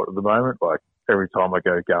the port at the moment. Like every time I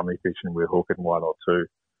go gummy fishing, we're hooking 1 or 2.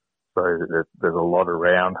 So there's a lot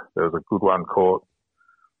around. There was a good one caught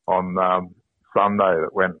on Sunday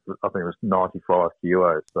that went, I think it was 95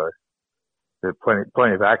 kilos. So there's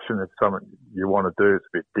plenty of action. It's something you want to do. It's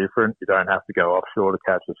a bit different. You don't have to go offshore to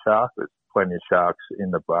catch a shark. There's plenty of sharks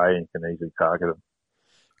in the bay and you can easily target them.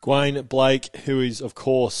 Gwayne Blake, who is, of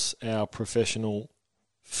course, our professional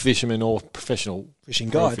fisherman or professional fishing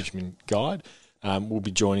guide, will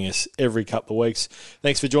be joining us every couple of weeks.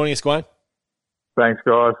 Thanks for joining us, Gwayne. Thanks,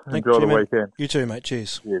 guys. Enjoy the weekend. You too, mate.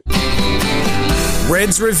 Cheers. Yes.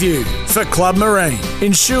 Reds Review for Club Marine.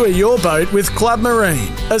 Insure your boat with Club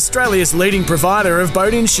Marine, Australia's leading provider of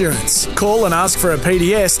boat insurance. Call and ask for a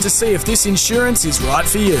PDS to see if this insurance is right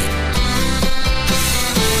for you.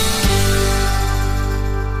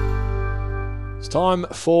 It's time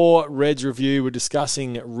for Reds Review. We're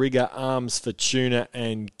discussing rigger arms for tuna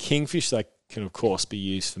and kingfish. They can, of course, be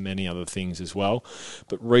used for many other things as well,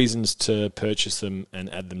 but reasons to purchase them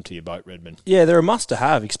and add them to your boat, Redmond. Yeah, they're a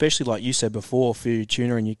must-to-have, especially like you said before, for your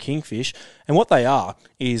tuna and your kingfish. And what they are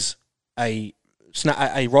is a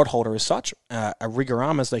rod holder as such, a rigger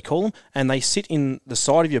arm as they call them, and they sit in the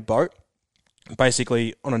side of your boat,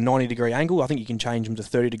 basically on a 90-degree angle. I think you can change them to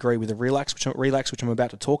 30-degree with a relax, which I'm about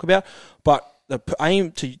to talk about. But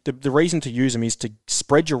the reason to use them is to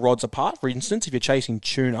spread your rods apart. For instance, if you're chasing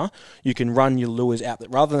tuna, you can run your lures out.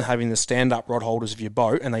 Rather than having the stand-up rod holders of your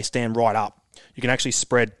boat and they stand right up, you can actually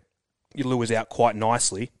spread your lures out quite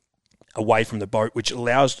nicely away from the boat, which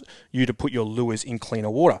allows you to put your lures in cleaner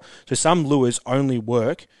water. So some lures only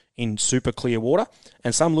work in super clear water,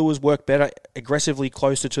 and some lures work better aggressively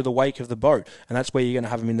closer to the wake of the boat, and that's where you're going to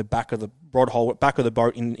have them in the back of the rod holder, back of the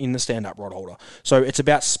boat in the stand-up rod holder. So it's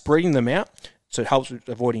about spreading them out. So it helps with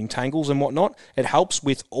avoiding tangles and whatnot. It helps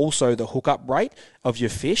with also the hookup rate of your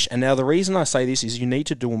fish. And now the reason I say this is you need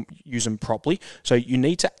to use them properly. So you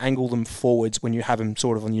need to angle them forwards when you have them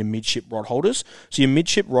sort of on your midship rod holders. So your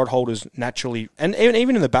midship rod holders naturally, and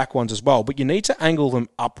even in the back ones as well, but you need to angle them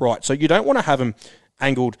upright. So you don't want to have them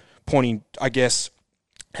angled pointing, I guess,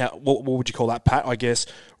 what would you call that, Pat? I guess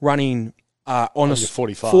running on a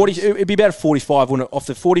 45. It'd be about a 45 off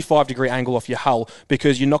the 45-degree angle off your hull,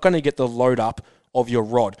 because you're not going to get the load up of your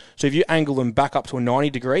rod. So if you angle them back up to a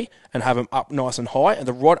 90-degree and have them up nice and high, and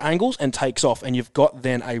the rod angles and takes off, and you've got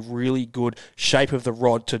then a really good shape of the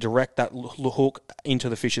rod to direct that hook into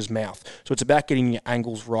the fish's mouth. So it's about getting your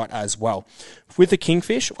angles right as well. With the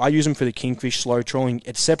kingfish, I use them for the kingfish slow trawling.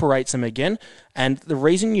 It separates them again, and the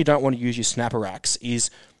reason you don't want to use your snapper axe is,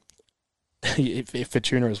 for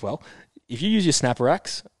tuna as well, if you use your snapper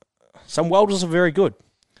axe, some welders are very good.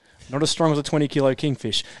 Not as strong as a 20-kilo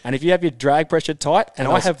kingfish. And if you have your drag pressure tight, and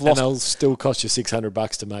they'll still cost you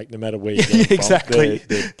 $600 to make, no matter where you get exactly. From.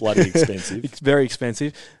 They're bloody expensive. It's very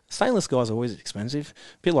expensive. Stainless guys are always expensive.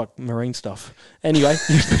 A bit like marine stuff. Anyway,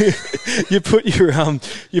 you put your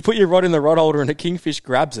rod in the rod holder, and a kingfish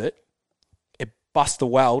grabs it. bust the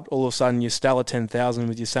weld, all of a sudden you're Stella 10,000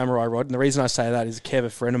 with your Samurai rod. And the reason I say that is Kev, a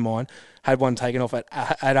friend of mine, had one taken off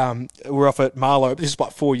we're off at Marlow. This is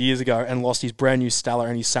about 4 years ago, and lost his brand new Stella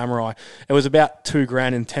and his Samurai. It was about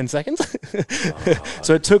 $2,000 in 10 seconds.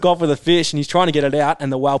 So it took off with a fish, and he's trying to get it out,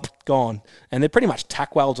 and the weld gone. And they're pretty much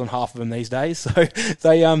tack welds on half of them these days. So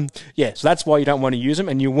so that's why you don't want to use them,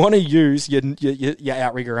 and you want to use your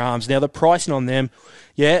outrigger arms. Now the pricing on them,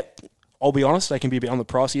 I'll be honest, they can be a bit on the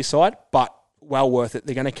pricier side, but well worth it.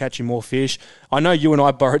 They're going to catch you more fish. I know you and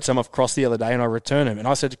I borrowed some off Crossy the other day, and I returned them. And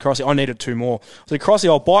I said to Crossy, I needed 2 more. I said, Crossy,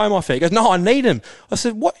 I'll buy them off you. He goes, no, I need them. I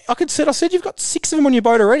said, what? I said, you've got 6 of them on your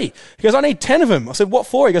boat already. He goes, I need 10 of them. I said, what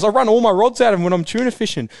for? He goes, I run all my rods out of them when I'm tuna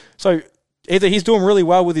fishing. So either he's doing really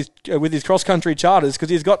well with his cross-country charters because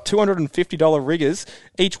he's got $250 riggers,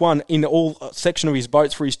 each one in all section of his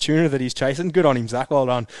boats for his tuna that he's chasing. Good on him, Zach. Well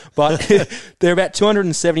done. But they're about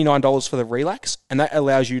 $279 for the relax, and that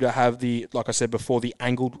allows you to have the, like I said before, the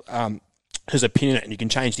angled has a pin in it, and you can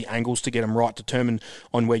change the angles to get them right, determined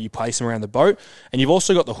on where you place them around the boat. And you've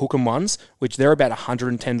also got the hook-em ones, which they're about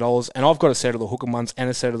 $110. And I've got a set of the hook-em ones and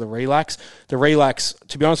a set of the relax. The relax,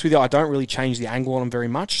 to be honest with you, I don't really change the angle on them very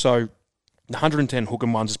much, so the 110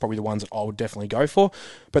 hook-em ones is probably the ones that I would definitely go for.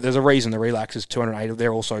 But there's a reason the relax is 280.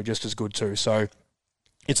 They're also just as good too. So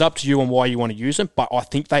it's up to you on why you want to use them. But I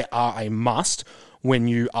think they are a must when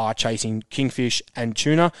you are chasing kingfish and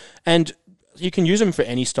tuna. And you can use them for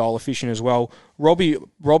any style of fishing as well.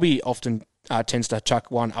 Robbie often tends to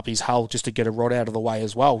chuck one up his hull just to get a rod out of the way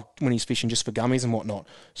as well when he's fishing just for gummies and whatnot.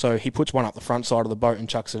 So he puts one up the front side of the boat and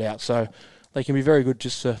chucks it out. So they can be very good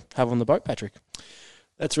just to have on the boat, Patrick.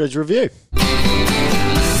 That's Red's Review.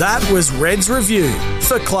 That was Red's Review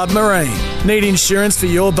for Club Marine. Need insurance for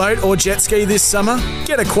your boat or jet ski this summer?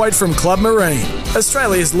 Get a quote from Club Marine,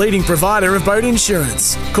 Australia's leading provider of boat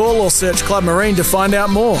insurance. Call or search Club Marine to find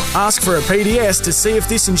out more. Ask for a PDS to see if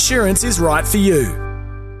this insurance is right for you.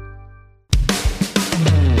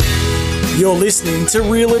 You're listening to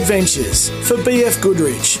Real Adventures for BF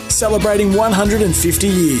Goodrich, celebrating 150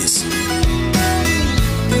 years.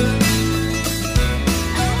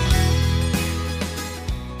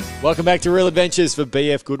 Welcome back to Real Adventures for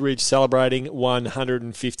BF Goodrich, celebrating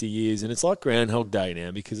 150 years. And it's like Groundhog Day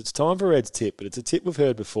now because it's time for Red's tip, but it's a tip we've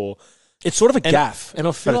heard before. It's sort of a gaff. And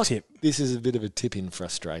I feel like tip. This is a bit of a tip in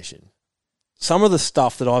frustration. Some of the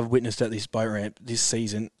stuff that I've witnessed at this boat ramp this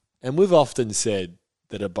season. And we've often said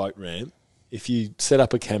that a boat ramp, if you set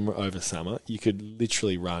up a camera over summer, you could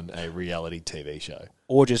literally run a reality TV show.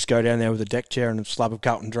 Or just go down there with a deck chair and a slab of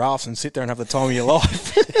Carlton Drafts and sit there and have the time of your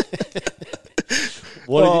life.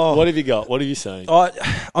 What have you got? What are you saying?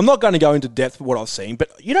 I'm not going to go into depth with what I've seen, but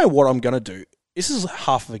you know what I'm going to do? This is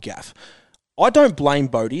half of a gaff. I don't blame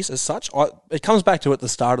boaties as such. It comes back to at the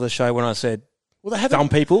start of the show when I said, dumb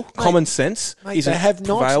people, common sense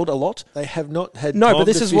prevailed a lot. They have not had but but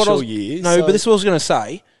this is what years. But this is what I was going to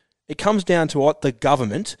say. It comes down to what the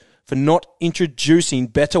government for not introducing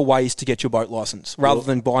better ways to get your boat license rather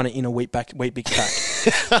than buying it in a wheat big pack.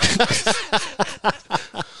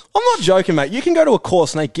 I'm not joking, mate. You can go to a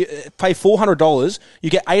course and they pay $400. You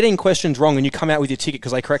get 18 questions wrong and you come out with your ticket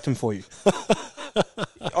because they correct them for you.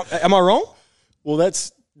 Am I wrong? Well,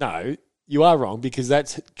 no, you are wrong because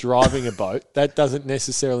that's driving a boat. That doesn't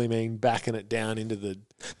necessarily mean backing it down into the...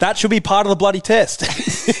 That should be part of the bloody test.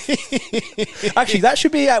 Actually, that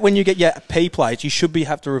should be when you get your P plates. You should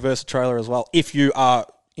have to reverse a trailer as well if you are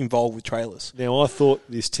involved with trailers. Now, I thought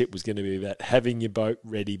this tip was going to be about having your boat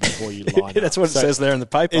ready before you line up. That's what it says there in the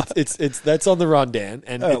paper. That's on the rundown,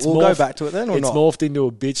 and we'll go back to it then. It's morphed into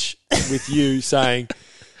a bitch with you saying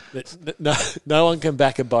that no one can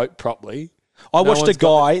back a boat properly. I watched a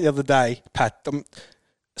guy the other day, Pat.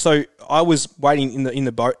 So I was waiting in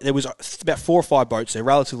the boat. There was about 4 or 5 boats there,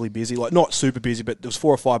 relatively busy, like not super busy, but there was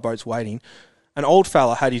 4 or 5 boats waiting. An old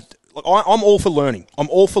fella had his. I'm all for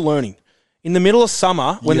learning. In the middle of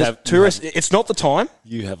summer, when there's tourists, it's not the time.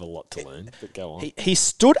 You have a lot to learn, but go on. He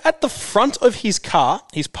stood at the front of his car.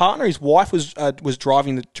 His partner, his wife, was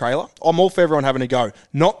driving the trailer. I'm all for everyone having a go.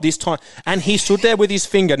 Not this time. And he stood there with his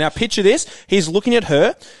finger. Now, picture this. He's looking at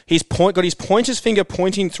her. He's got his pointer's finger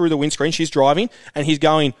pointing through the windscreen. She's driving, and he's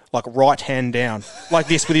going, like, right hand down, like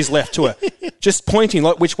this with his left to her. Just pointing,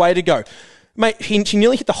 like, which way to go. Mate, she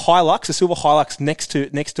nearly hit the Hilux, the silver Hilux next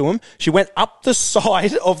to him. She went up the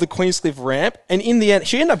side of the Queenscliff ramp, and in the end,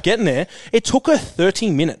 she ended up getting there. It took her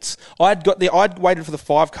 30 minutes. I'd waited for the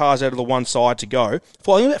 5 cars out of the one side to go.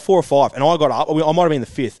 For I think about 4 or 5, and I got up. I might have been the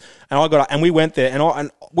 5th, and I got up, and we went there, and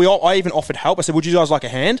I even offered help. I said, "Would you guys like a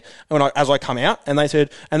hand?" And as I come out, and they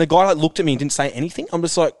said, and the guy looked at me and didn't say anything. I'm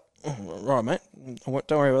just like, Right, mate.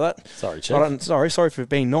 Don't worry about that. Sorry, Chief. Sorry for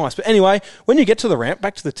being nice. But anyway, when you get to the ramp,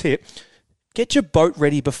 back to the tip, get your boat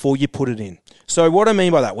ready before you put it in. So what I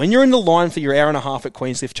mean by that, when you're in the line for your hour and a half at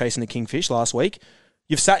Queenscliff chasing the kingfish last week,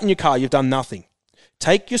 you've sat in your car, you've done nothing.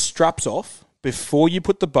 Take your straps off before you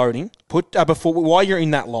put the boat in. While you're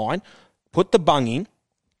in that line, put the bung in.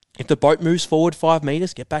 If the boat moves forward 5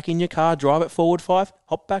 metres, get back in your car, drive it forward 5,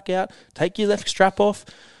 hop back out, take your left strap off.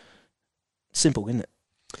 Simple, isn't it?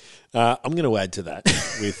 I'm going to add to that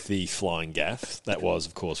with the flying gaff. That was,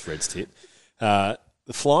 of course, Red's tip. The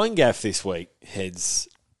flying gaff this week heads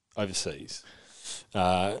overseas.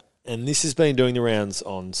 And this has been doing the rounds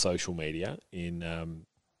on social media in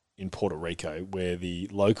Puerto Rico, where the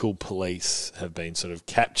local police have been sort of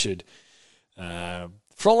captured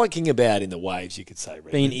frolicking about in the waves, you could say.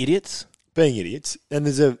 Redmond. Being idiots? Being idiots. And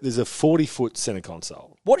there's a 40-foot centre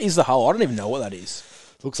console. What is the hull? I don't even know what that is.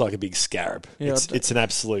 Looks like a big scarab. Yeah, it's an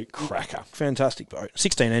absolute cracker. Fantastic boat.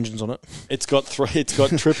 16 engines on it. It's got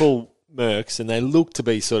triple Mercs, and they look to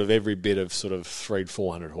be sort of every bit of sort of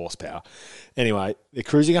 300-400 horsepower. Anyway, they're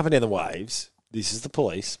cruising up and down the waves. This is the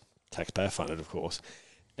police, taxpayer funded, of course.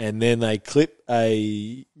 And then they clip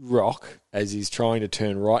a rock as he's trying to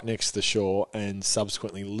turn right next to the shore and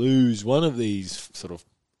subsequently lose one of these sort of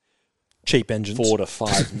cheap engines, 4 to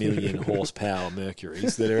 5 million horsepower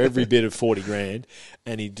Mercuries that are every bit of 40 grand,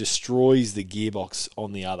 and he destroys the gearbox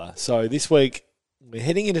on the other. So this week we're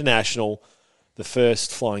heading international. The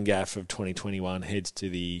first flying gaff of 2021 heads to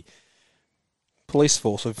the police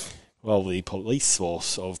force of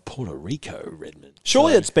Puerto Rico, Redmond.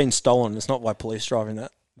 Surely it's been stolen. It's not by police driving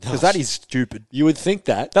that. Because that is stupid. You would think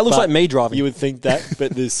that. That looks like me driving. You would think that,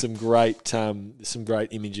 but there's some great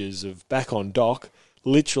images of back on dock,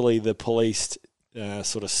 literally the police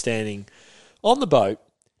sort of standing on the boat,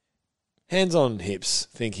 hands on hips,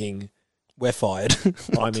 thinking, we're fired.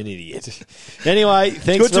 I'm an idiot. Anyway,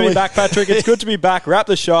 thanks It's good to be back, Patrick. It's good to be back. Wrap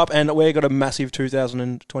the shop, and we've got a massive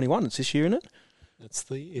 2021. It's this year, isn't it? That's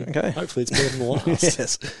the year. Okay. Hopefully it's better than the last.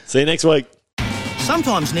 Yes. See you next week.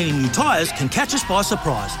 Sometimes needing new tyres can catch us by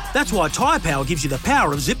surprise. That's why Tyre Power gives you the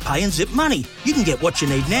power of Zip Pay and Zip Money. You can get what you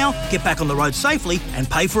need now, get back on the road safely, and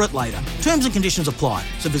pay for it later. Terms and conditions apply.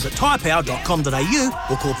 So visit tyrepower.com.au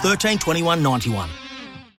or call 13 21 91.